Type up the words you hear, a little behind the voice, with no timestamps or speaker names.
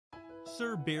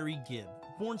Sir Barry Gibb,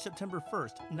 born September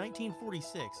 1st,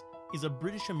 1946, is a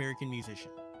British-American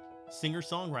musician,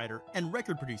 singer-songwriter, and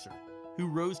record producer who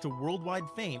rose to worldwide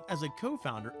fame as a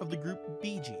co-founder of the group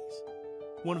Bee Gees,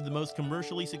 one of the most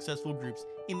commercially successful groups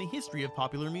in the history of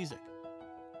popular music.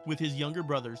 With his younger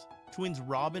brothers, twins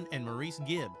Robin and Maurice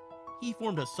Gibb, he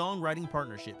formed a songwriting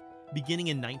partnership beginning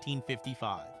in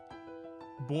 1955.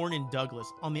 Born in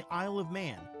Douglas on the Isle of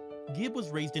Man, Gibb was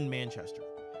raised in Manchester,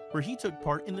 where he took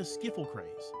part in the skiffle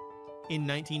craze. In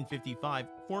 1955,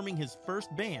 forming his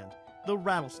first band, the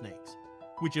Rattlesnakes,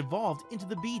 which evolved into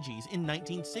the Bee Gees in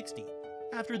 1960,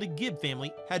 after the Gibb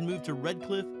family had moved to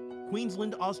Redcliffe,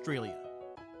 Queensland, Australia.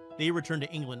 They returned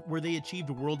to England, where they achieved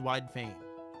worldwide fame.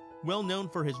 Well known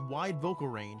for his wide vocal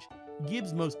range,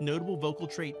 Gibb's most notable vocal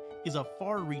trait is a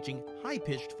far-reaching,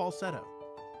 high-pitched falsetto.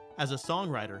 As a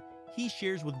songwriter, he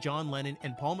shares with John Lennon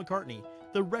and Paul McCartney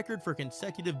the record for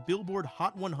consecutive Billboard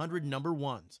Hot 100 number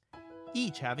ones,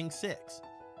 each having 6.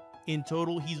 In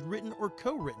total, he's written or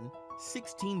co-written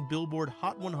 16 Billboard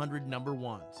Hot 100 number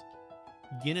ones.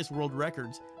 Guinness World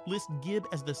Records lists Gibb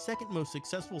as the second most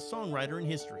successful songwriter in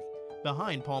history,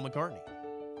 behind Paul McCartney.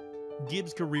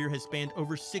 Gibb's career has spanned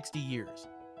over 60 years.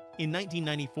 In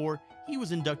 1994, he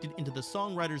was inducted into the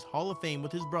Songwriters Hall of Fame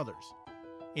with his brothers.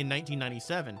 In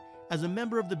 1997, as a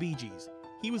member of the Bee Gees,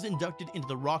 he was inducted into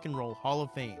the Rock and Roll Hall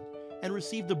of Fame and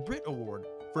received the Brit Award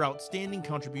for Outstanding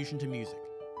Contribution to Music.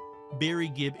 Barry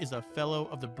Gibb is a Fellow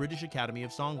of the British Academy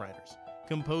of Songwriters,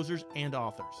 Composers, and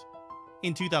Authors.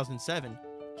 In 2007,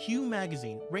 Q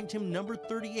magazine ranked him number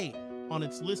 38 on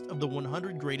its list of the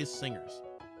 100 greatest singers.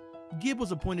 Gibb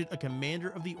was appointed a Commander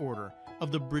of the Order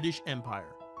of the British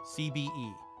Empire,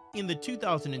 CBE, in the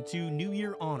 2002 New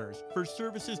Year Honors for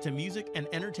services to music and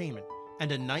entertainment,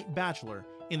 and a Knight Bachelor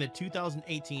in the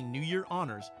 2018 New Year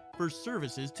Honors for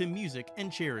services to music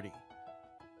and charity.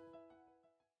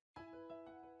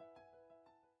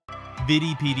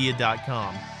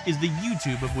 Vidipedia.com is the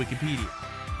YouTube of Wikipedia.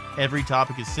 Every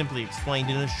topic is simply explained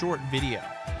in a short video.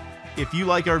 If you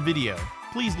like our video,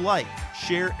 please like,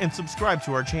 share, and subscribe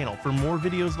to our channel for more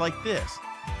videos like this.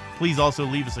 Please also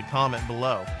leave us a comment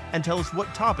below and tell us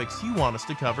what topics you want us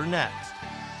to cover next.